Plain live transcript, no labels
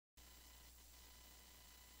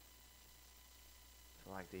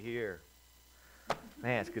to hear.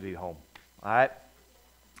 Man, it's good to be home. All right?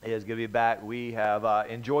 It is good to be back. We have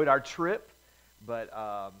enjoyed our trip, but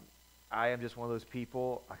I am just one of those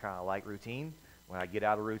people, I kind of like routine. When I get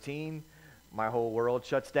out of routine, my whole world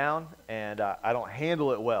shuts down, and I don't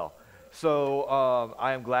handle it well. So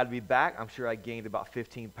I am glad to be back. I'm sure I gained about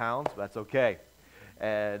 15 pounds, but that's okay.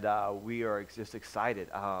 And we are just excited.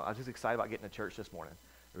 I was just excited about getting to church this morning.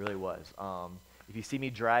 It really was. If you see me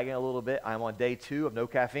dragging a little bit, I'm on day 2 of no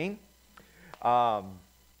caffeine.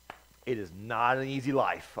 It is not an easy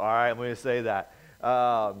life, all right? I'm going to say that.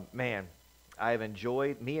 Man, I have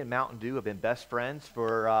enjoyed, me and Mountain Dew have been best friends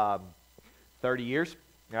for 30 years,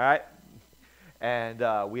 all right? And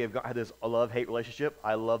we have had this love-hate relationship.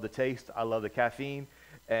 I love the taste. I love the caffeine.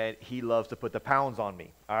 And he loves to put the pounds on me,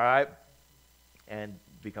 all right? And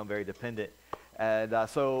become very dependent. And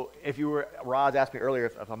so if you were, Roz asked me earlier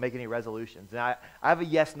if I'm making any resolutions. And I have a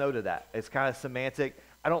yes-no to that. It's kind of semantic.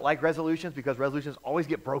 I don't like resolutions because resolutions always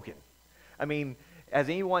get broken. I mean, has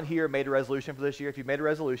anyone here made a resolution for this year? If you've made a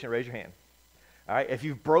resolution, raise your hand. All right? If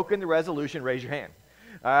you've broken the resolution, raise your hand.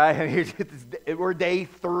 All right? We're day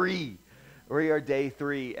 3. We are day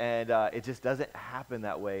 3, and it just doesn't happen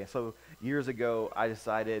that way. So years ago, I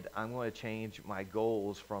decided I'm going to change my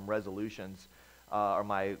goals from resolutions, or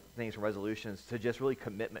my things from resolutions, to just really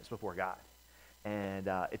commitments before God. And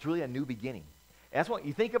it's really a new beginning. And that's what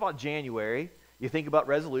you think about January, you think about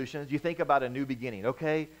resolutions, you think about a new beginning.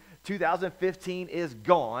 Okay, 2015 is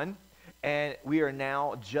gone, and we are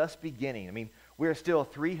now just beginning. I mean, we are still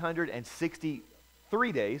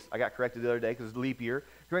 363 days. I got corrected the other day because it's leap year.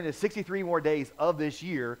 363 more days of this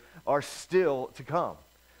year are still to come.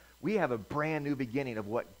 We have a brand new beginning of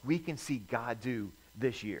what we can see God do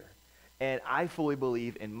this year. And I fully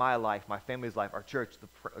believe in my life, my family's life, our church,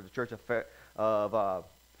 the Church of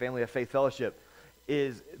Family of Faith Fellowship,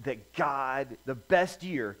 is that God, the best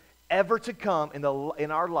year ever to come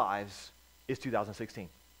in our lives is 2016.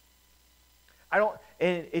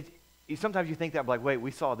 Sometimes you think that, like, wait,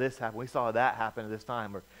 we saw this happen, we saw that happen at this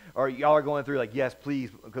time, or y'all are going through like, yes,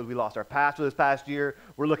 please, because we lost our pastor this past year,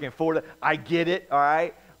 we're looking forward to, I get it, all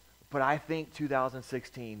right? But I think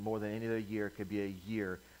 2016, more than any other year, could be a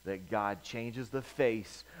year that God changes the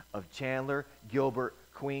face of Chandler, Gilbert,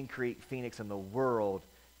 Queen Creek, Phoenix, and the world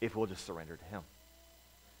if we'll just surrender to Him.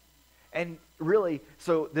 And really,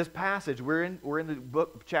 so this passage, we're in the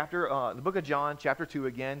book of John, chapter 2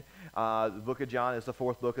 again. The book of John is the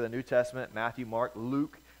 4th book of the New Testament. Matthew, Mark,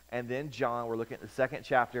 Luke, and then John. We're looking at the 2nd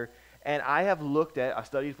chapter. And I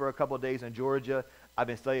studied for a couple of days in Georgia. I've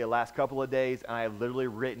been studying the last couple of days, and I have literally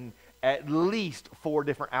written at least 4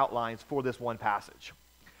 different outlines for this one passage.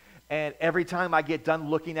 And every time I get done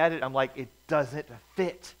looking at it, I'm like, it doesn't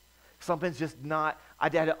fit. Something's just not, I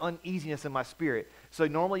had an uneasiness in my spirit. So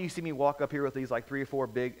normally you see me walk up here with these like 3 or 4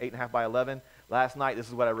 big 8.5 by 11. Last night, this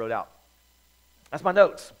is what I wrote out. That's my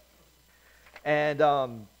notes. And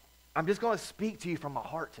I'm just going to speak to you from my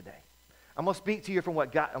heart today. I'm going to speak to you from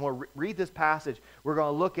what God, I'm going to read this passage. We're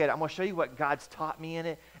going to look at it. I'm going to show you what God's taught me in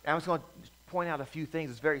it. And I'm just going to point out a few things.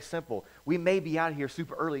 It's very simple. We may be out of here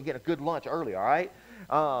super early and get a good lunch early, all right?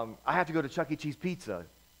 I have to go to Chuck E. Cheese Pizza.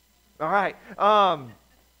 All right.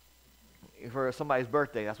 For somebody's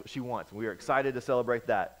birthday, that's what she wants. And we are excited to celebrate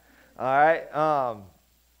that. All right.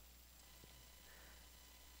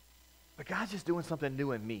 But God's just doing something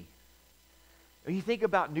new in me. When you think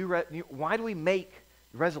about why do we make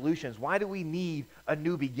resolutions? Why do we need a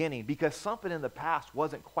new beginning? Because something in the past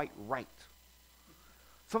wasn't quite right.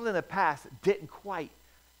 Something in the past didn't quite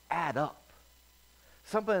add up.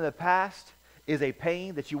 Something in the past is a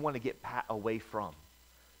pain that you want to get away from.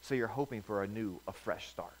 So you're hoping for a fresh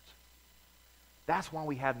start. That's why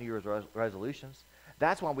we have New Year's resolutions.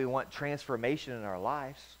 That's why we want transformation in our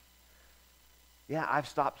lives. Yeah, I've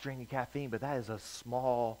stopped drinking caffeine, but that is a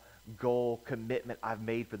small goal, commitment I've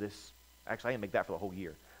made for this. Actually, I didn't make that for the whole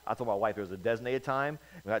year. I told my wife there was a designated time.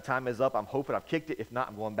 When that time is up, I'm hoping I've kicked it. If not,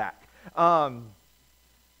 I'm going back.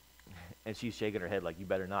 And she's shaking her head like, you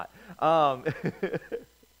better not.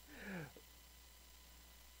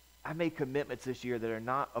 I made commitments this year that are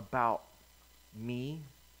not about me.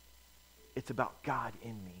 It's about God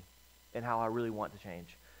in me and how I really want to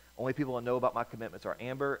change. Only people that know about my commitments are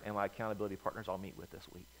Amber and my accountability partners I'll meet with this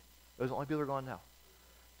week. Those are the only people who are going to know.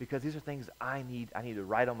 Because these are things I need to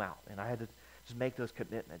write them out. And I had to just make those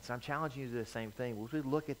commitments. I'm challenging you to do the same thing. As we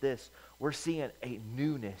look at this, we're seeing a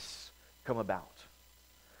newness come about.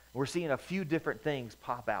 We're seeing a few different things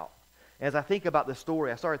pop out. And as I think about the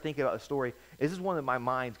story, I started thinking about the story. This is one that my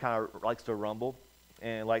mind kind of likes to rumble.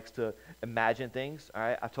 and likes to imagine things. All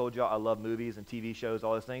right, I told y'all I love movies and TV shows,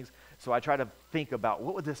 all those things. So I try to think about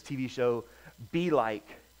what would this TV show be like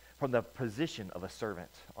from the position of a servant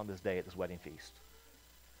on this day at this wedding feast.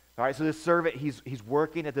 All right, so this servant, he's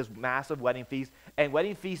working at this massive wedding feast. And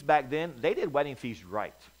wedding feasts back then, they did wedding feasts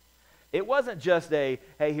right. It wasn't just a,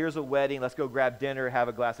 hey, here's a wedding, let's go grab dinner, have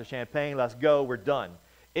a glass of champagne, let's go, we're done.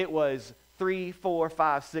 It was 3, 4,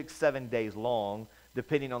 5, 6, 7 days long,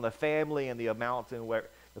 depending on the family and the amount and where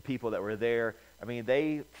the people that were there. I mean,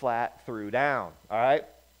 they flat threw down, all right?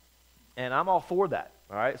 And I'm all for that,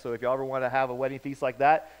 all right? So if y'all ever want to have a wedding feast like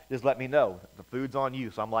that, just let me know. The food's on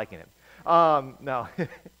you, so I'm liking it. No.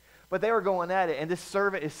 But they were going at it, and this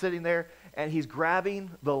servant is sitting there, and he's grabbing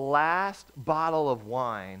the last bottle of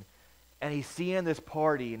wine, and he's seeing this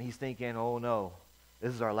party, and he's thinking, oh no,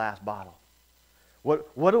 this is our last bottle.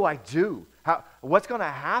 What do I do? What's going to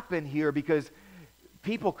happen here? Because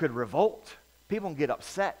people could revolt. People can get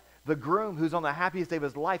upset. The groom, who's on the happiest day of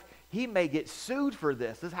his life, he may get sued for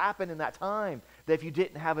this. This happened in that time, that if you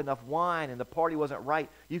didn't have enough wine and the party wasn't right,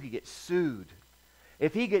 you could get sued.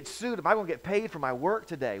 If he gets sued, am I going to get paid for my work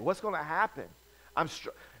today? What's going to happen?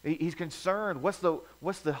 He's concerned. What's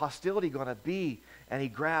the hostility going to be? And he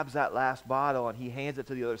grabs that last bottle and he hands it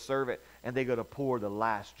to the other servant, and they go to pour the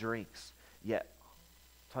last drinks. Yet,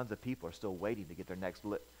 tons of people are still waiting to get their next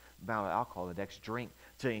amount of alcohol, the next drink,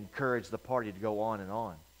 to encourage the party to go on and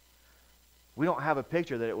on. We don't have a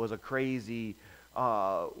picture that it was a crazy,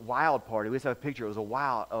 wild party. We just have a picture. It was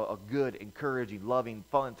a good, encouraging, loving,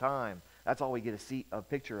 fun time. That's all we get to see a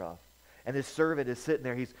picture of. And this servant is sitting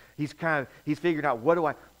there. He's figuring out, what do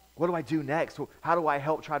I do next? How do I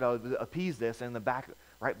help try to appease this? And in the back,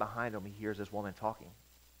 right behind him, he hears this woman talking.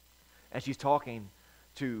 And she's talking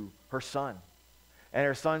to her son. And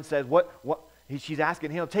her son says, she's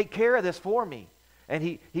asking him, take care of this for me.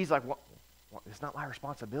 And he's like, it's not my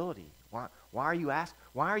responsibility. Why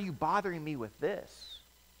are you bothering me with this?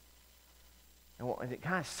 And it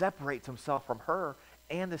kind of separates himself from her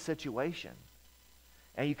and the situation.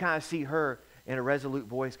 And you kind of see her in a resolute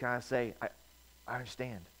voice kind of say, I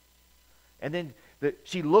understand. And then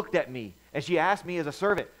she looked at me and she asked me as a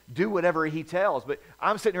servant, do whatever he tells. But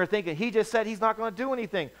I'm sitting here thinking, he just said he's not going to do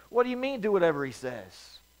anything. What do you mean do whatever he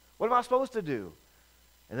says? What am I supposed to do?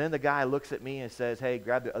 And then the guy looks at me and says, hey,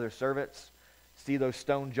 grab the other servants. See those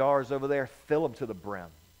stone jars over there? Fill them to the brim.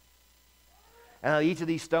 And on each of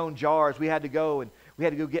these stone jars, we had to go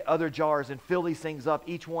get other jars and fill these things up.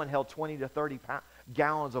 Each one held 20 to 30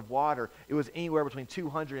 gallons of water. It was anywhere between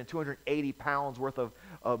 200 and 280 pounds worth of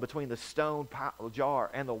between the stone jar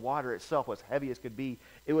and the water itself was heavy as could be.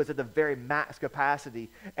 It was at the very max capacity.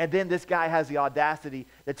 And then this guy has the audacity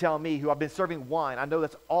to tell me, who I've been serving wine, I know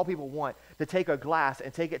that's all people want, to take a glass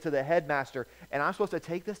and take it to the headmaster. And I'm supposed to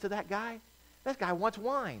take this to that guy? That guy wants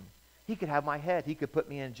wine. He could have my head. He could put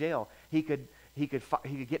me in jail. He could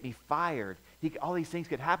get me fired. All these things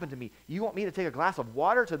could happen to me. You want me to take a glass of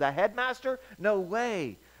water to the headmaster? No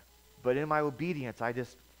way. But in my obedience, I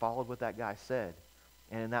just followed what that guy said.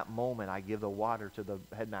 And in that moment, I give the water to the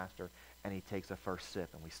headmaster, and he takes a first sip,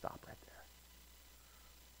 and we stop right there.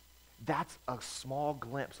 That's a small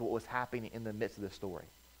glimpse of what was happening in the midst of this story.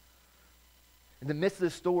 In the midst of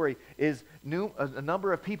this story is a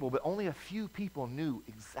number of people, but only a few people knew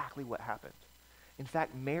exactly what happened. In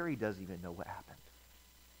fact, Mary doesn't even know what happened.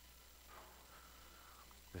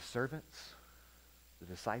 The servants, the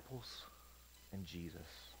disciples, and Jesus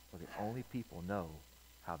were the only people know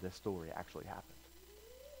how this story actually happened.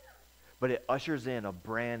 But it ushers in a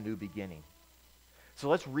brand new beginning. So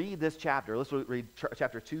let's read this chapter. Let's read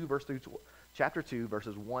chapter 2,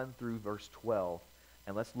 verses 1 through verse 12,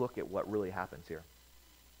 and let's look at what really happens here.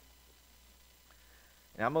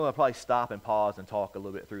 And I'm going to probably stop and pause and talk a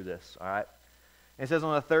little bit through this, all right? It says,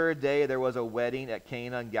 on the third day there was a wedding at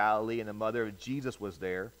Cana in Galilee, and the mother of Jesus was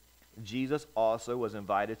there. Jesus also was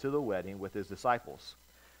invited to the wedding with his disciples.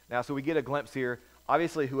 Now, so we get a glimpse here.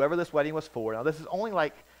 Obviously, whoever this wedding was for, now this is only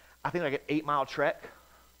an 8-mile trek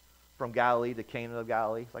from Galilee to Cana of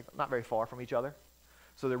Galilee. It's not very far from each other.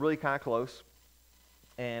 So they're really kind of close.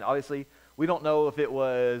 And obviously, we don't know if it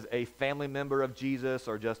was a family member of Jesus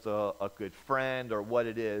or just a good friend or what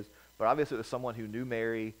it is. But obviously, it was someone who knew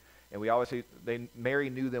Mary. And Mary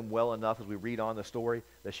knew them well enough as we read on the story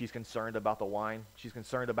that she's concerned about the wine. She's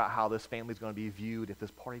concerned about how this family is going to be viewed if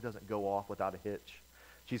this party doesn't go off without a hitch.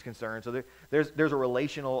 She's concerned. So there's a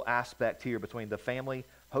relational aspect here between the family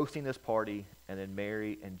hosting this party and then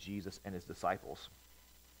Mary and Jesus and his disciples.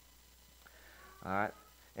 All right.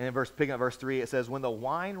 And then picking up verse 3, it says, when the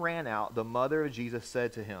wine ran out, the mother of Jesus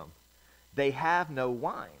said to him, they have no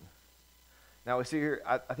wine. Now we see here,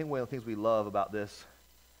 I think one of the things we love about this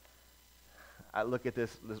I look at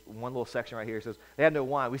this one little section right here. It says, they had no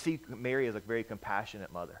wine. We see Mary as a very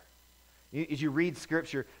compassionate mother. As you read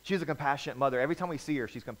Scripture, she's a compassionate mother. Every time we see her,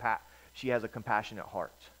 she has a compassionate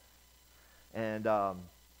heart. And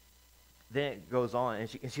then it goes on, and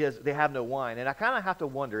she says, they have no wine. And I kind of have to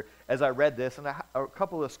wonder, as I read this, and a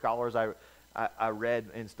couple of scholars I read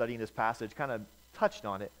in studying this passage kind of touched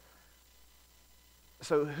on it.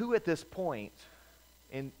 So who at this point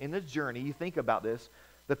in this journey, you think about this,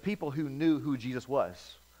 the people who knew who Jesus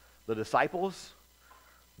was? The disciples,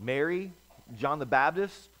 Mary, John the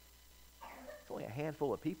Baptist. It's only a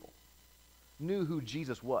handful of people knew who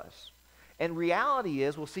Jesus was. And reality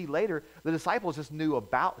is, we'll see later, the disciples just knew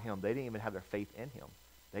about him. They didn't even have their faith in him.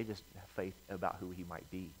 They just have faith about who he might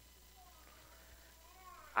be.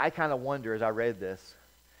 I kind of wonder as I read this,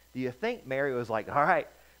 do you think Mary was like, all right,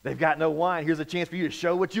 they've got no wine. Here's a chance for you to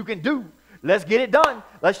show what you can do. Let's get it done.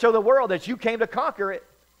 Let's show the world that you came to conquer it.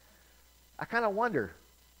 I kind of wonder.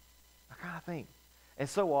 I kind of think. And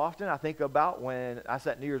so often I think about when I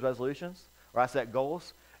set New Year's resolutions or I set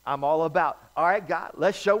goals, I'm all about, all right, God,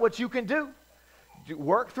 let's show what you can do.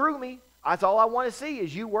 Work through me. That's all I want to see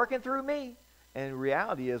is you working through me. And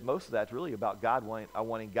reality is most of that's really about God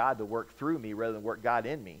wanting God to work through me rather than work God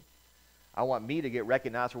in me. I want me to get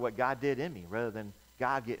recognized for what God did in me rather than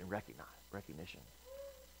God getting recognition.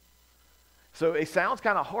 So it sounds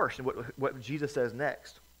kind of harsh in what Jesus says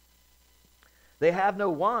next. They have no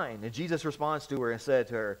wine. And Jesus responds to her and said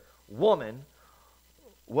to her, woman,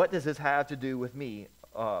 what does this have to do with me?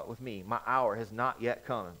 My hour has not yet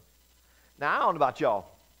come. Now, I don't know about y'all.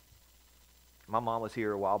 My mom was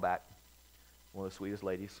here a while back. One of the sweetest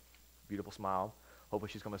ladies. Beautiful smile. Hopefully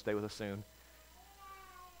she's going to stay with us soon.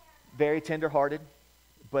 Very tender-hearted.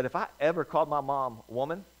 But if I ever called my mom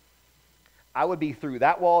woman, I would be through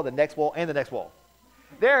that wall, the next wall, and the next wall.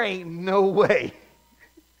 There ain't no way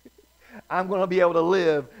I'm going to be able to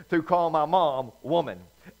live through calling my mom woman.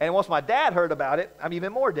 And once my dad heard about it, I'm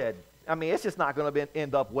even more dead. I mean, it's just not going to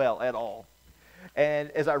end up well at all.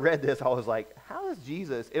 And as I read this, I was like, how is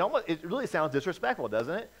Jesus? It really sounds disrespectful,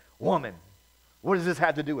 doesn't it? Woman. What does this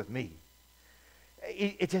have to do with me?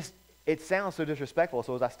 It sounds so disrespectful.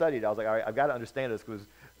 So as I studied, I was like, all right, I've got to understand this because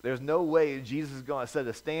there's no way Jesus is going to set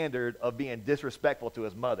a standard of being disrespectful to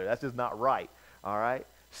his mother. That's just not right. All right?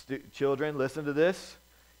 Children, listen to this.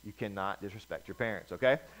 You cannot disrespect your parents,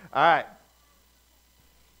 okay? All right.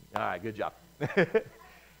 All right, good job.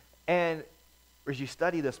 And as you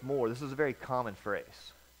study this more, this is a very common phrase.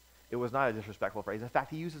 It was not a disrespectful phrase. In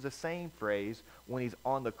fact, he uses the same phrase when he's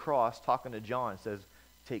on the cross talking to John and says,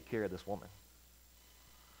 take care of this woman.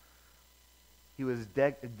 He was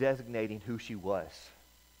designating who she was.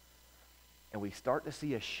 And we start to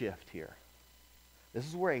see a shift here. This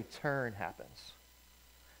is where a turn happens.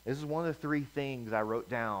 This is one of the three things I wrote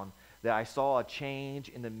down that I saw a change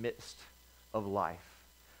in the midst of life.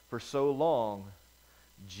 For so long,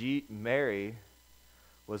 Mary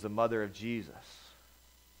was the mother of Jesus.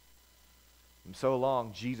 And so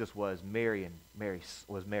long, Jesus was Mary, and Mary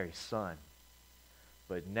was Mary's son.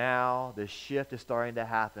 But now the shift is starting to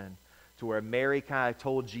happen to where Mary kind of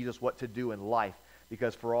told Jesus what to do in life.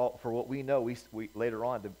 Because for what we know, we later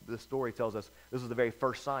on, the story tells us this was the very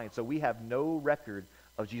first sign. So we have no record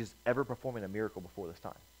of Jesus ever performing a miracle before this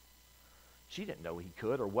time. She didn't know he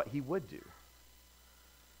could or what he would do.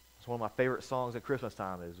 It's one of my favorite songs at Christmas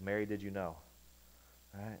time is Mary, Did You Know?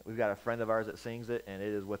 All right? We've got a friend of ours that sings it, and it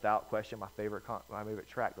is without question my favorite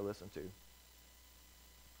track to listen to.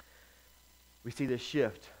 We see this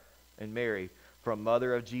shift in Mary from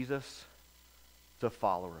mother of Jesus to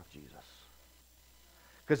follower of Jesus.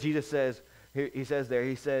 Because Jesus says,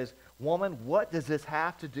 he says, woman, what does this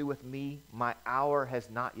have to do with me? My hour has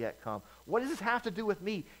not yet come. What does this have to do with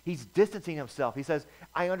me? He's distancing himself. He says,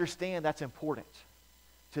 I understand that's important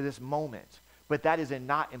to this moment, but that is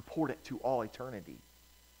not important to all eternity.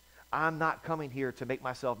 I'm not coming here to make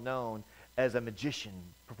myself known as a magician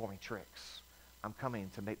performing tricks. I'm coming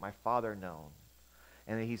to make my Father known.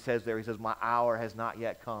 And then he says, my hour has not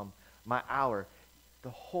yet come. My hour. The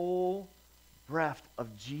whole breadth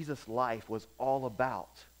of Jesus' life was all about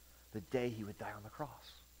the day he would die on the cross.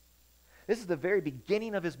 This is the very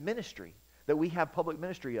beginning of his ministry that we have public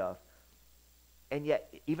ministry of. And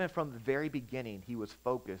yet, even from the very beginning, he was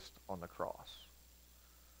focused on the cross.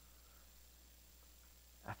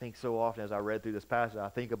 I think so often as I read through this passage, I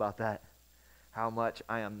think about that, how much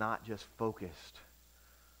I am not just focused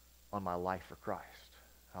on my life for Christ.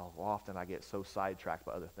 How often I get so sidetracked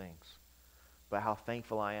by other things. But how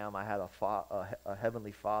thankful I am I had a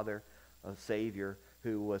heavenly Father, a Savior,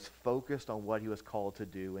 who was focused on what he was called to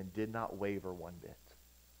do and did not waver one bit.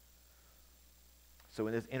 So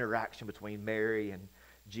in this interaction between Mary and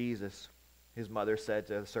Jesus, his mother said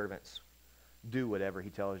to the servants, do whatever he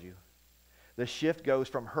tells you. The shift goes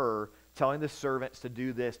from her telling the servants to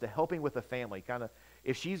do this to helping with the family. Kind of,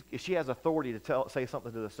 if she has authority to say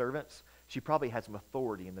something to the servants, she probably had some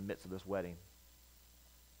authority in the midst of this wedding.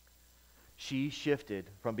 She shifted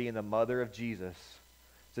from being the mother of Jesus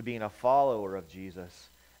to being a follower of Jesus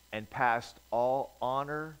and passed all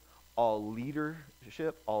honor, all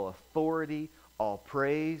leadership, all authority, all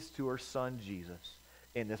praise to her son Jesus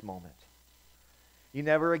in this moment. You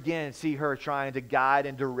never again see her trying to guide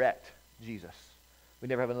and direct Jesus. We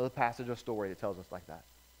never have another passage or story that tells us like that.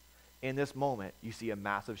 In this moment, you see a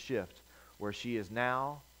massive shift where she is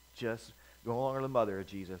now just no longer the mother of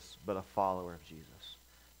Jesus, but a follower of Jesus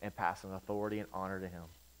and passing authority and honor to him.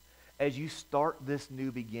 As you start this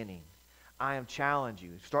new beginning, I am challenging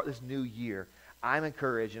you. Start this new year. I'm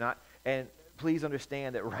encouraged, and please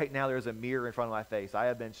understand that right now there's a mirror in front of my face. I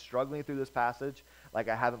have been struggling through this passage like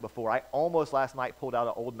I haven't before. I almost last night pulled out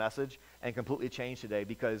an old message and completely changed today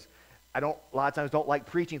because a lot of times don't like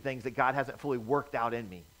preaching things that God hasn't fully worked out in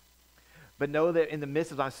me. But know that in the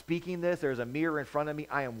midst of I'm speaking this, there's a mirror in front of me.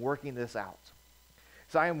 I am working this out.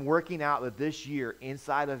 So I am working out that this year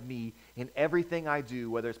inside of me in everything I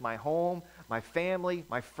do, whether it's my home, my family,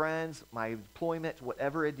 my friends, my employment,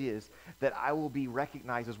 whatever it is, that I will be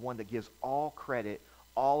recognized as one that gives all credit,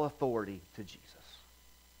 all authority to Jesus.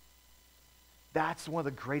 That's one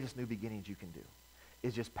of the greatest new beginnings you can do,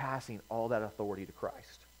 is just passing all that authority to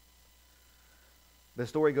Christ. The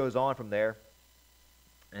story goes on from there,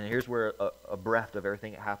 and here's where a breath of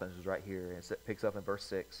everything that happens is right here, and it picks up in verse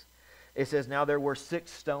 6. It says, now there were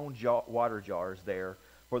 6 stone water jars there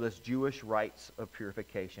for this Jewish rites of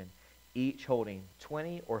purification, each holding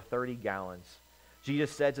 20 or 30 gallons.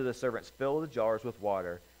 Jesus said to the servants, fill the jars with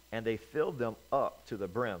water, and they filled them up to the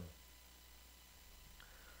brim.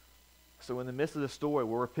 So in the midst of the story,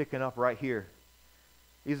 where we're picking up right here,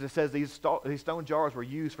 Jesus says these stone jars were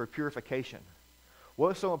used for purification. What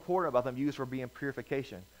is so important about them used for being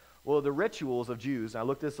purification? Well, the rituals of Jews, and I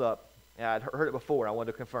looked this up, and I'd heard it before, and I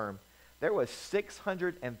wanted to confirm, there was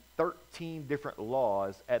 613 different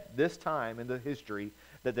laws at this time in the history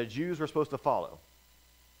that the Jews were supposed to follow.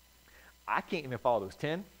 I can't even follow those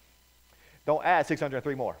 10. Don't add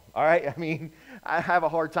 603 more, all right? I mean, I have a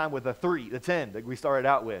hard time with the 10 that we started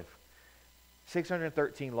out with.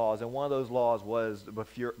 613 laws, and one of those laws was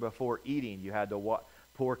before eating, you had to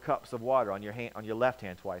pour cups of water on your left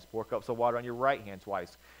hand twice, pour cups of water on your right hand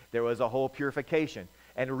twice. There was a whole purification.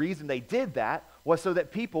 And the reason they did that was so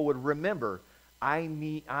that people would remember, I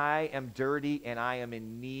am dirty and I am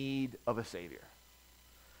in need of a Savior.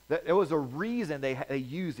 There was a reason they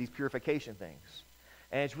used these purification things.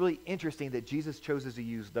 And it's really interesting that Jesus chose to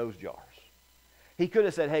use those jars. He could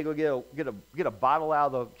have said, hey, go get a bottle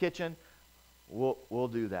out of the kitchen. We'll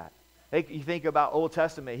do that. Hey, you think about Old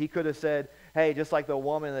Testament, he could have said, hey, just like the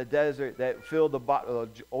woman in the desert that filled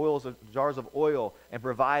the jars of oil and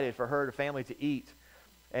provided for her family to eat,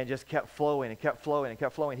 and just kept flowing and kept flowing and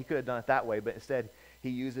kept flowing. He could have done it that way, but instead he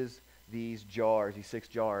uses these jars, these 6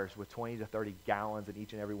 jars with 20 to 30 gallons in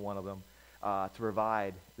each and every one of them to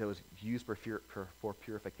provide, that was used for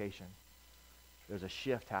purification. There's a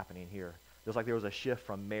shift happening here. Just like there was a shift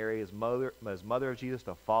from Mary as mother of Jesus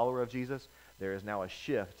to follower of Jesus, there is now a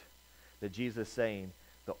shift that Jesus is saying,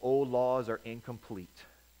 the old laws are incomplete.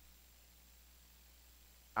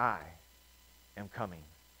 I am coming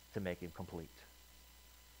to make him complete.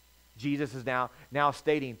 Jesus is now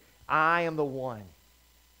stating, I am the one.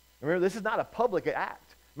 Remember, this is not a public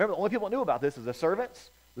act. Remember, the only people that knew about this is the servants,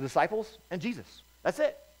 the disciples, and Jesus. That's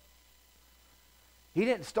it. He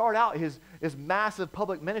didn't start out his massive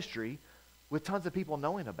public ministry with tons of people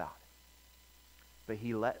knowing about it. But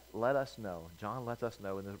he let us know, John lets us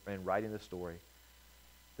know in writing the story,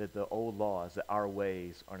 that the old laws, that our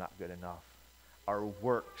ways are not good enough. Our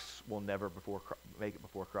works will never make it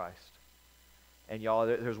before Christ. And y'all,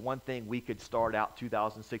 there's one thing we could start out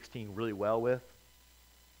 2016 really well with.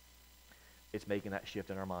 It's making that shift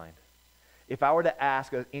in our mind. If I were to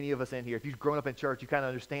ask any of us in here, if you've grown up in church, you kind of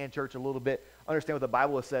understand church a little bit, understand what the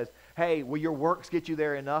Bible says, hey, will your works get you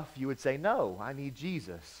there enough? You would say, no, I need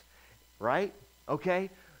Jesus, right? Okay?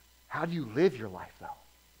 How do you live your life, though?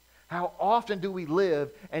 How often do we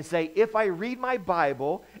live and say, if I read my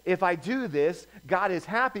Bible, if I do this, God is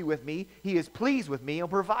happy with me, he is pleased with me, and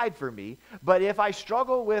will provide for me. But if I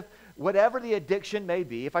struggle with whatever the addiction may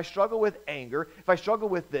be, if I struggle with anger, if I struggle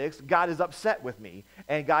with this, God is upset with me,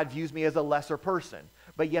 and God views me as a lesser person.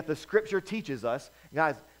 But yet the Scripture teaches us,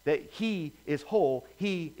 guys, that he is whole,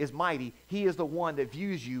 he is mighty, he is the one that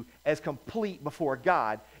views you as complete before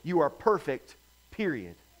God. You are perfect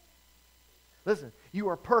period. Listen, you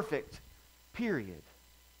are perfect, period.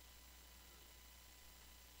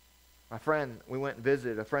 My friend, we went and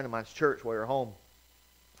visited a friend of mine's church while we were home.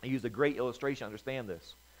 He used a great illustration to understand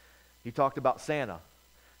this. He talked about Santa.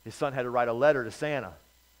 His son had to write a letter to Santa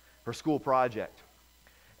for school project.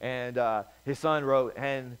 And his son wrote,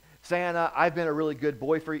 and Santa, I've been a really good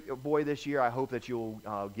boy this year. I hope that you'll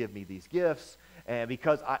give me these gifts, and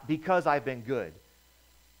because I've been good.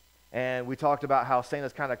 And we talked about how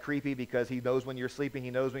Santa's kind of creepy because he knows when you're sleeping, he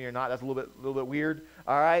knows when you're not. That's a little bit weird.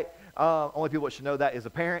 All right, only people that should know that is the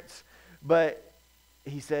parents. But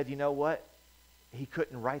he said, you know what? He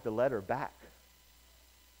couldn't write the letter back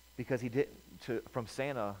because he didn't from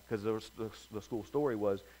Santa, because the school story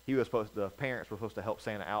was the parents were supposed to help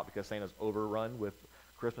Santa out because Santa's overrun with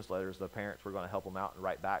Christmas letters. The parents were going to help him out and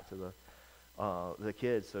write back to the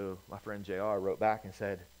kids. So my friend JR wrote back and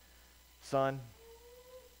said, son,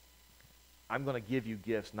 I'm going to give you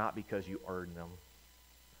gifts not because you earned them.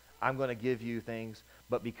 I'm going to give you things,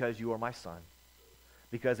 but because you are my son.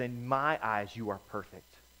 Because in my eyes, you are perfect.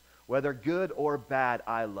 Whether good or bad,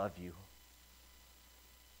 I love you.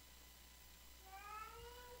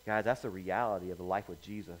 Guys, that's the reality of the life with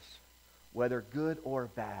Jesus. Whether good or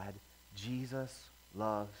bad, Jesus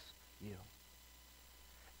loves you.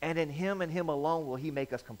 And in him and him alone will he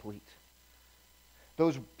make us complete.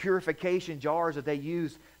 Those purification jars that they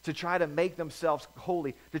used to try to make themselves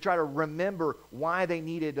holy, to try to remember why they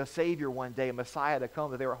needed a Savior one day, a Messiah to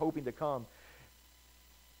come, that they were hoping to come.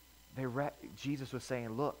 Jesus was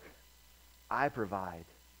saying, look, I provide,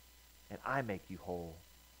 and I make you whole,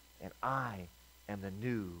 and I am the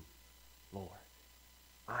new Lord.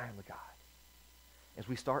 I am the God. As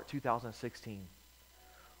we start 2016,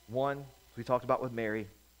 one, as we talked about with Mary,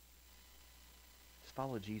 just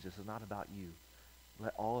follow Jesus. It's not about you.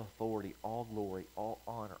 Let all authority, all glory, all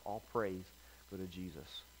honor, all praise go to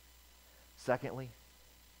Jesus. Secondly,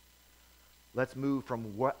 let's move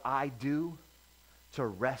from what I do to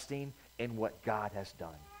resting in what God has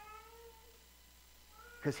done.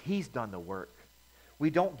 Because he's done the work. We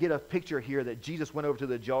don't get a picture here that Jesus went over to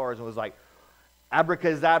the jars and was like,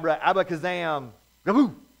 abracadabra, abracazam,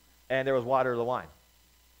 gaboo, and there was water or the wine.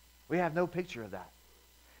 We have no picture of that.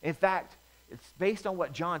 In fact, it's based on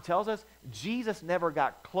what John tells us. Jesus never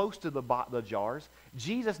got close to the jars.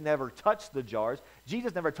 Jesus never touched the jars.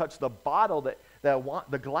 Jesus never touched the bottle,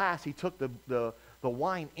 the glass he took the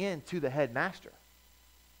wine into the headmaster.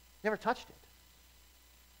 Never touched it.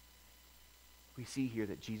 We see here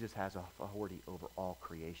that Jesus has authority over all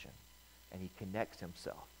creation, and he connects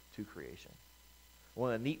himself to creation.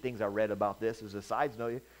 One of the neat things I read about this, as a side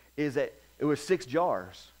note, is that it was 6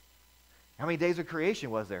 jars. How many days of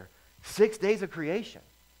creation was there? 6 days of creation.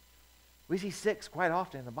 We see 6 quite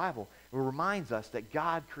often in the Bible. It reminds us that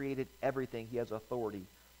God created everything. He has authority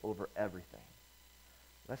over everything.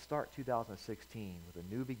 Let's start 2016 with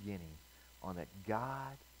a new beginning on that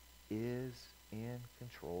God is in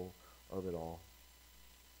control of it all.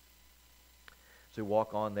 So we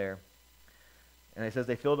walk on there. And it says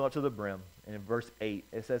they filled it up to the brim. And in verse 8,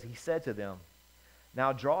 it says, he said to them,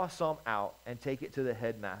 now draw some out and take it to the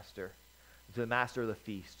headmaster, to the master of the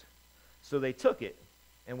feast. So they took it.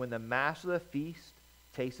 And when the master of the feast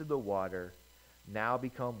tasted the water, now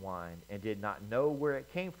become wine, and did not know where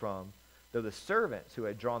it came from, though the servants who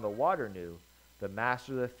had drawn the water knew, the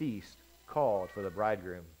master of the feast called for the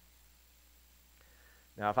bridegroom.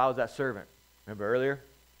 Now, if I was that servant, remember earlier,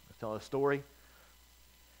 I was telling a story.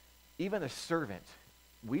 Even a servant,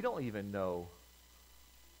 we don't even know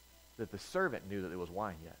that the servant knew that it was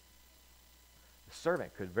wine yet. The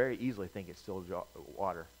servant could very easily think it's still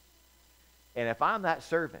water. And if I'm that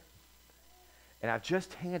servant, and I've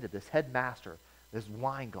just handed this headmaster this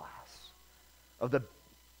wine glass of the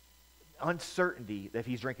uncertainty that if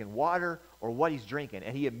he's drinking water or what he's drinking,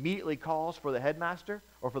 and he immediately calls for the headmaster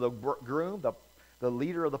or for the groom, the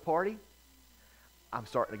leader of the party, I'm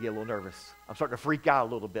starting to get a little nervous. I'm starting to freak out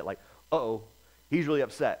a little bit, like, uh-oh, he's really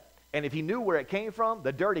upset. And if he knew where it came from,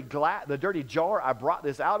 the dirty jar I brought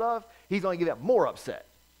this out of, he's going to get more upset.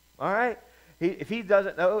 All right? If he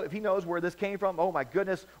doesn't know, if he knows where this came from, oh my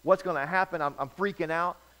goodness, what's going to happen? I'm freaking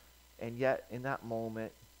out. And yet, in that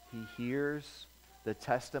moment, he hears the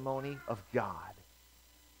testimony of God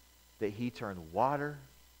that he turned water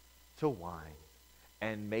to wine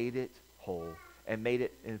and made it whole. And made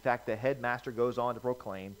it, in fact, the headmaster goes on to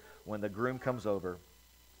proclaim when the groom comes over.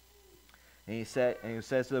 And he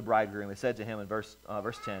says to the bridegroom, he said to him in verse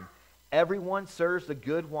 10, everyone serves the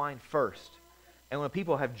good wine first, and when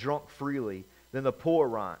people have drunk freely, then the poor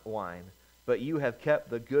wine, but you have kept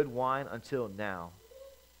the good wine until now.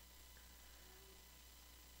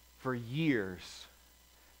 for years,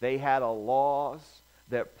 they had laws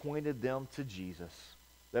that pointed them to Jesus,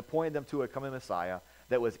 that pointed them to a coming Messiah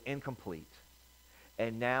that was incomplete.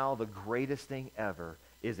 And now the greatest thing ever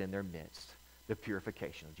is in their midst, the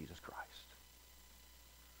purification of Jesus Christ.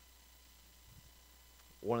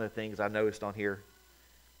 One of the things I noticed on here,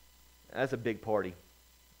 that's a big party.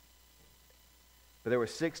 But there were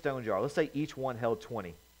 6 stone jars. Let's say each one held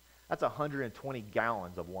 20. That's 120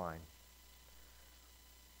 gallons of wine.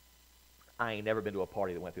 I ain't never been to a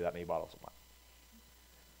party that went through that many bottles of wine.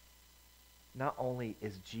 Not only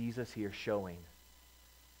is Jesus here showing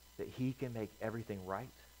that he can make everything right,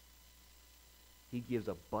 he gives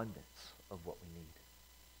abundance of what we need.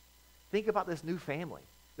 Think about this new family,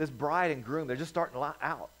 this bride and groom. They're just starting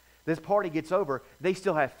out. This party gets over, they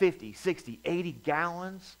still have 50, 60, 80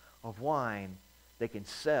 gallons of wine they can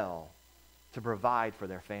sell to provide for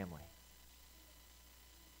their family.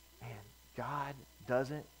 Man, God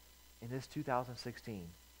doesn't, in this 2016,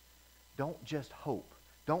 don't just hope.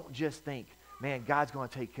 Don't just think, man, God's going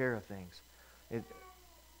to take care of things.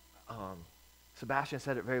 Sebastian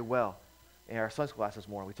said it very well in our son's class this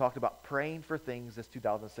morning. We talked about praying for things this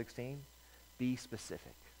 2016. Be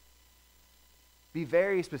specific. Be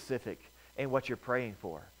very specific in what you're praying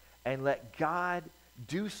for. And let God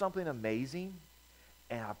do something amazing,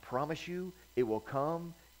 and I promise you, it will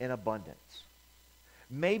come in abundance.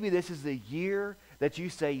 Maybe this is the year that you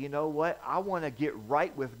say, you know what, I want to get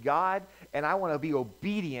right with God, and I want to be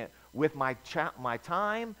obedient with my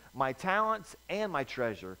time, my talents, and my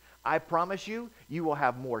treasure. I promise you, you will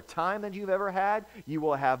have more time than you've ever had. You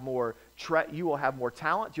will have more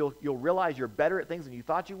talent. You'll realize you're better at things than you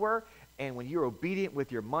thought you were. And when you're obedient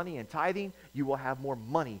with your money and tithing, you will have more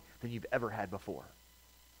money than you've ever had before.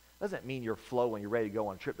 Doesn't mean you're flowing, you're ready to go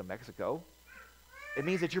on a trip to Mexico. It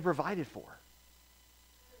means that you're provided for.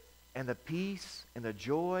 And the peace and the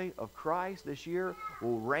joy of Christ this year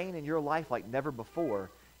will reign in your life like never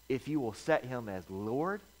before if you will set him as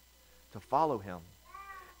Lord, to follow him.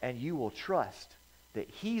 And you will trust that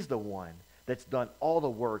he's the one that's done all the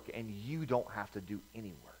work and you don't have to do any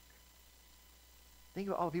work. Think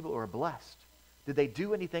about all the people who are blessed. Did they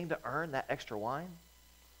do anything to earn that extra wine?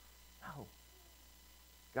 No.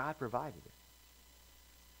 God provided it.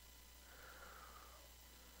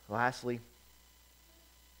 Lastly,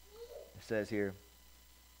 it says here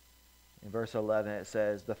in verse 11, it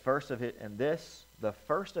says, the first of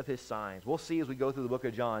his signs. We'll see as we go through the book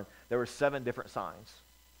of John, there were 7 different signs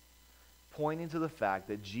pointing to the fact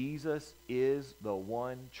that Jesus is the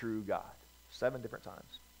one true God. 7 different times.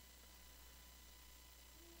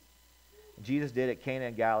 Jesus did at Cana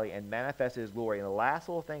in Galilee and manifested his glory. And the last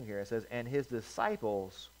little thing here, it says, and his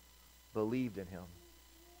disciples believed in him.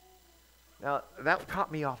 Now, that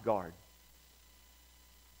caught me off guard.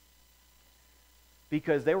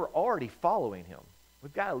 Because they were already following him.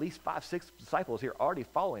 We've got at least 5, 6 disciples here already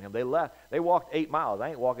following him. They left. They walked 8 miles. I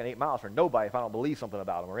ain't walking 8 miles for nobody if I don't believe something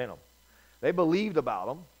about him or in him. They believed about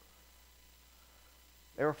him.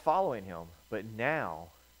 They were following him. But now,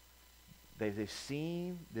 they've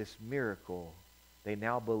seen this miracle. They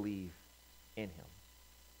now believe in him.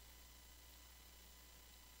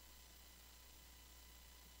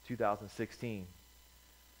 2016,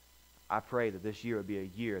 I pray that this year would be a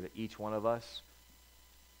year that each one of us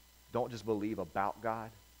don't just believe about God,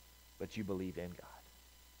 but you believe in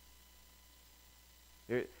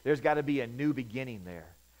God. There's got to be a new beginning there.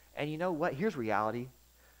 And you know what? Here's reality.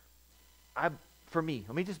 For me,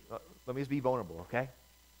 let me just be vulnerable, okay?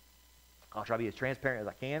 I'll try to be as transparent as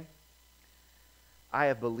I can. I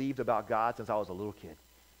have believed about God since I was a little kid.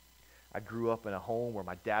 I grew up in a home where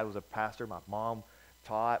my dad was a pastor, my mom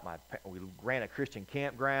taught, we ran a Christian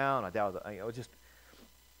campground. My dad was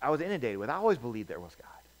I was inundated with. I always believed there was God.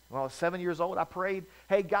 When I was 7 years old, I prayed,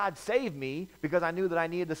 hey, God, save me, because I knew that I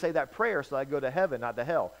needed to say that prayer so I'd go to heaven, not to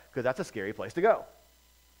hell, because that's a scary place to go.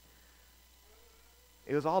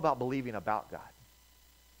 It was all about believing about God.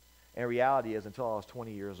 And reality is, until I was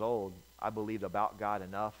 20 years old, I believed about God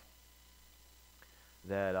enough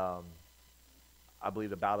that I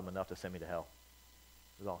believed about him enough to send me to hell.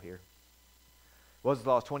 It was all here. It wasn't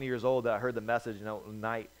until I was 20 years old that I heard the message,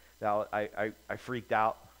 night that I freaked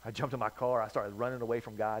out. I jumped in my car. I started running away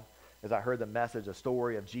from God as I heard the message, a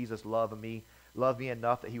story of Jesus loved me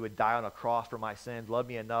enough that he would die on a cross for my sins, loved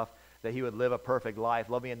me enough that he would live a perfect life,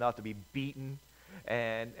 loved me enough to be beaten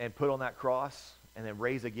and put on that cross and then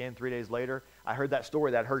raised again 3 days later. I heard that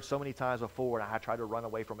story that I'd heard so many times before, and I tried to run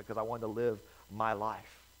away from it because I wanted to live my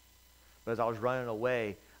life. But as I was running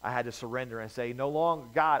away, I had to surrender and say, no longer,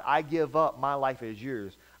 God, I give up. My life is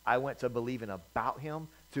yours. I went to believing about him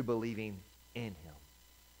to believing in him.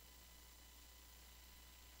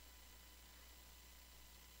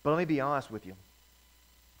 But let me be honest with you.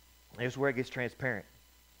 Here's where it gets transparent.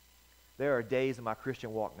 There are days in my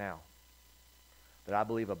Christian walk now that I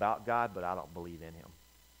believe about God, but I don't believe in him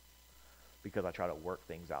because I try to work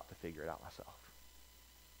things out to figure it out myself.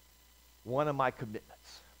 One of my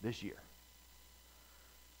commitments this year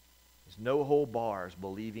is no hold bars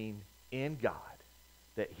believing in God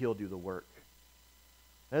that he'll do the work.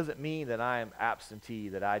 That doesn't mean that I am absentee,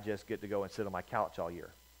 that I just get to go and sit on my couch all year.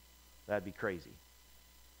 That'd be crazy.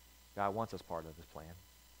 God wants us part of his plan.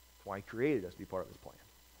 That's why he created us to be part of his plan.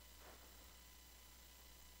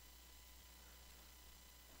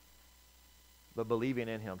 But believing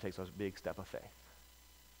in him takes a big step of faith.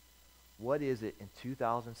 What is it in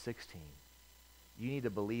 2016 you need to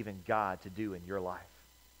believe in God to do in your life?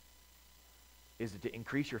 Is it to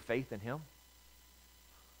increase your faith in him?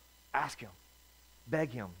 Ask him.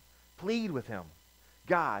 Beg him. Plead with him.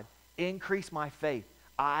 God, increase my faith.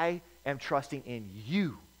 I am trusting in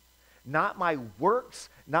you. Not my works,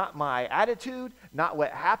 not my attitude, not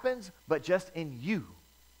what happens, but just in you.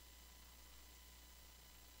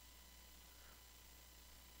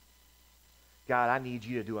 God, I need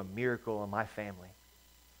you to do a miracle in my family.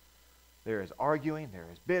 There is arguing, there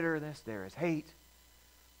is bitterness, there is hate.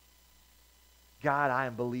 God, I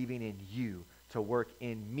am believing in you to work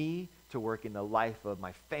in me, to work in the life of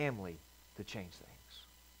my family, to change things.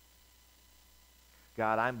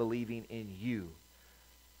 God, I'm believing in you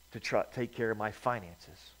to take care of my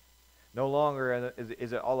finances. No longer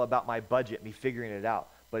is it all about my budget, me figuring it out,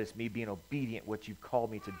 but it's me being obedient what you've called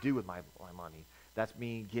me to do with my money. That's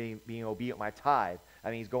me being obedient with my tithe.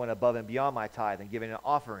 That means going above and beyond my tithe and giving an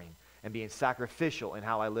offering and being sacrificial in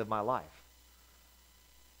how I live my life.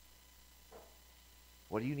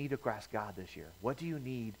 What do you need to ask God this year? What do you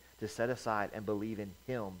need to set aside and believe in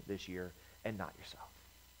him this year and not yourself?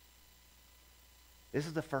 This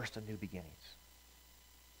is the first of new beginnings.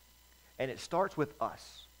 And it starts with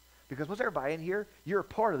us. Because what's everybody in here? You're a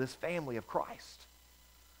part of this family of Christ.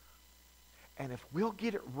 And if we'll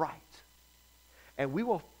get it right, and we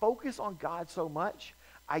will focus on God so much,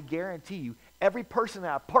 I guarantee you, every person in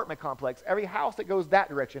that apartment complex, every house that goes that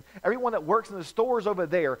direction, everyone that works in the stores over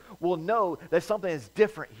there will know that something is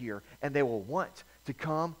different here, and they will want to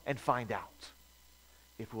come and find out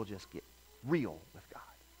if we'll just get real with God.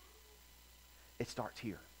 It starts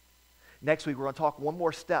here. Next week, we're going to talk one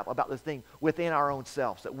more step about this thing within our own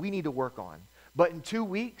selves that we need to work on. But in 2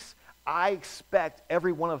 weeks, I expect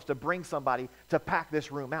every one of us to bring somebody to pack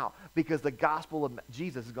this room out because the gospel of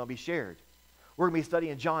Jesus is going to be shared. We're going to be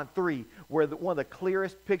studying John 3, where one of the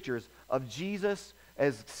clearest pictures of Jesus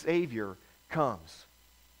as Savior comes.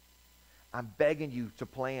 I'm begging you to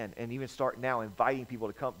plan and even start now inviting people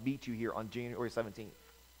to come meet you here on January 17th.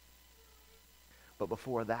 But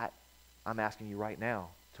before that, I'm asking you right now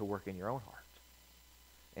to work in your own heart.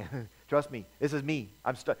 And trust me, this is me.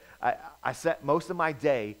 I set most of my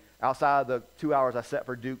day outside of the 2 hours I set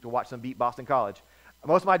for Duke to watch them beat Boston College.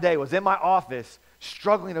 Most of my day was in my office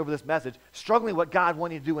struggling over this message, struggling what God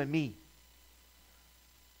wanted to do in me.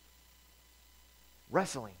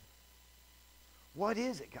 Wrestling. What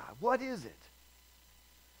is it, God? What is it?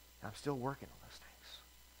 And I'm still working on those things.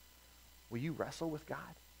 Will you wrestle with God?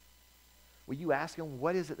 Will you ask him,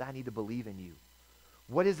 what is it that I need to believe in you?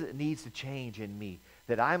 What is it that needs to change in me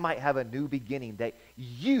that I might have a new beginning that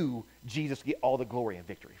you, Jesus, get all the glory and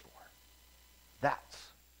victory for? That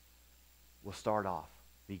will start off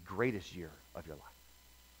the greatest year of your life.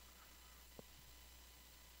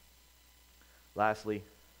 Lastly,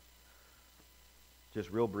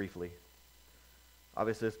 just real briefly,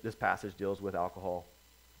 obviously this passage deals with alcohol.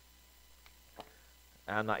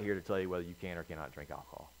 And I'm not here to tell you whether you can or cannot drink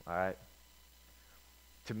alcohol, all right?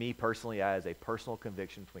 To me personally, that is a personal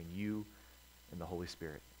conviction between you and the Holy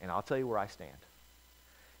Spirit. And I'll tell you where I stand.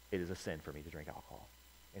 It is a sin for me to drink alcohol.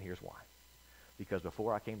 And here's why. Because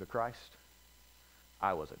before I came to Christ,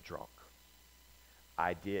 I was a drunk.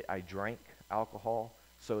 I drank alcohol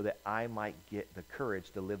so that I might get the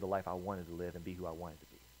courage to live the life I wanted to live and be who I wanted to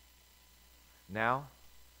be. Now,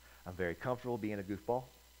 I'm very comfortable being a goofball,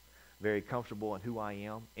 very comfortable in who I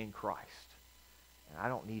am in Christ. And I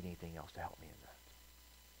don't need anything else to help me in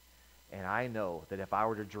that. And I know that if I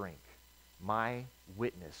were to drink, my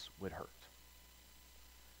witness would hurt.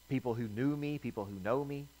 People who knew me, people who know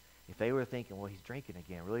me, if they were thinking, well, he's drinking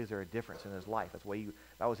again, really is there a difference in his life?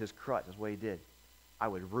 That was his crutch, that's what he did. I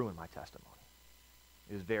would ruin my testimony.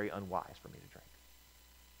 It was very unwise for me to drink.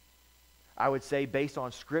 I would say based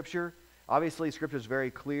on Scripture, obviously Scripture is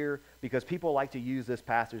very clear because people like to use this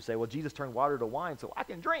passage to say, well, Jesus turned water to wine so I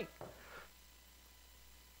can drink.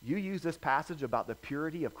 You use this passage about the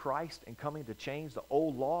purity of Christ and coming to change the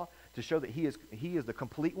old law to show that he is the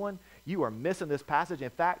complete one, you are missing this passage. In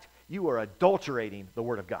fact, you are adulterating the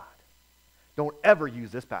Word of God. Don't ever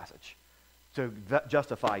use this passage to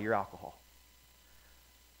justify your alcohol.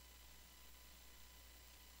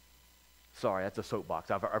 Sorry, that's a soapbox.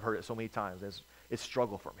 I've heard it so many times. It's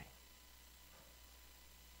struggle for me.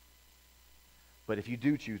 But if you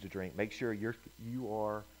do choose to drink, make sure you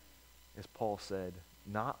are, as Paul said,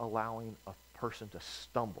 not allowing a person to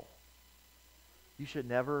stumble. You should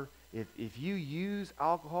never, if you use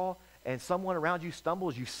alcohol and someone around you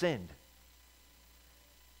stumbles, you sinned.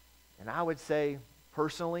 And I would say,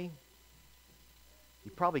 personally,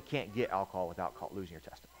 you probably can't get alcohol without losing your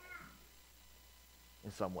testimony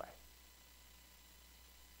in some way.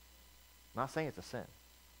 I'm not saying it's a sin.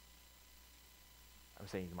 I'm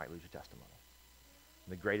saying you might lose your testimony.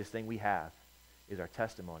 And the greatest thing we have is our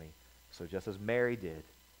testimony. So just as Mary did,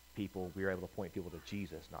 we are able to point people to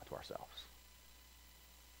Jesus, not to ourselves.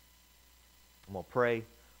 I'm going to pray.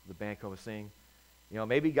 The band come and sing. You know,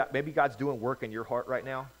 maybe God's doing work in your heart right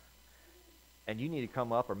now, and you need to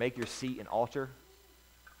come up or make your seat an altar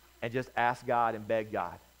and just ask God and beg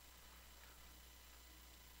God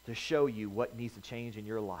to show you what needs to change in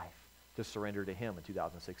your life to surrender to Him in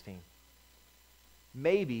 2016.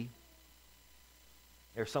 Maybe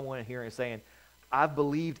there's someone in here and saying, I've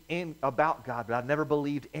believed about God, but I've never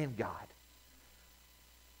believed in God.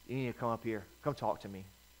 You need to come up here. Come talk to me.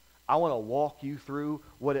 I want to walk you through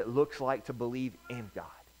what it looks like to believe in God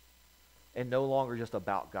and no longer just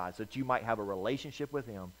about God, so that you might have a relationship with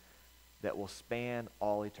Him that will span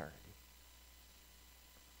all eternity.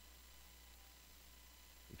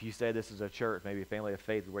 If you say this is a church, maybe a family of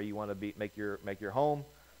faith where you want to make your home,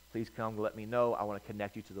 please come let me know. I want to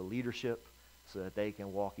connect you to the leadership so that they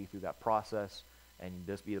can walk you through that process and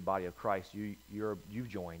this be the body of Christ you've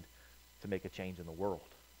joined to make a change in the world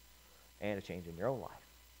and a change in your own life.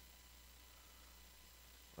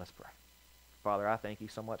 Let's pray. Father, I thank you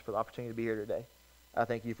so much for the opportunity to be here today. I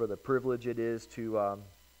thank you for the privilege it is to,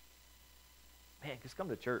 just come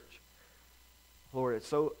to church. Lord,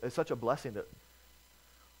 it's such a blessing that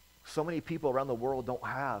so many people around the world don't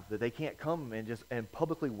have, that they can't come and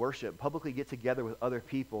publicly worship, publicly get together with other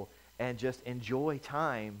people and just enjoy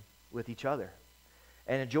time with each other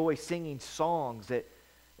and enjoy singing songs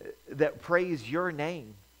that praise your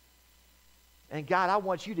name. And God, I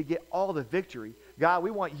want you to get all the victory. God,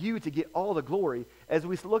 we want you to get all the glory. As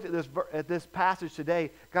we looked at this passage today,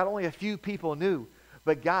 God, only a few people knew.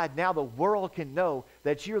 But God, now the world can know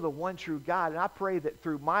that you're the one true God. And I pray that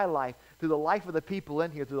through my life, through the life of the people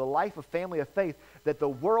in here, through the life of Family of Faith, that the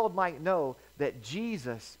world might know that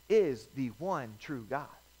Jesus is the one true God.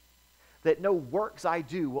 That no works I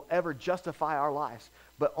do will ever justify our lives,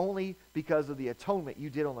 but only because of the atonement you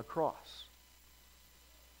did on the cross.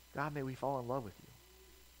 God, may we fall in love with you.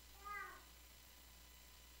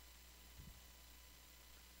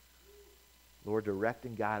 Lord, direct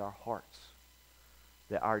and guide our hearts,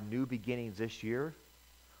 that our new beginnings this year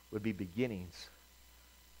would be beginnings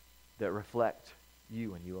that reflect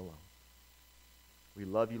you and you alone. We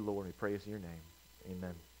love you, Lord, and we praise in your name.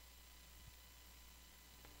 Amen.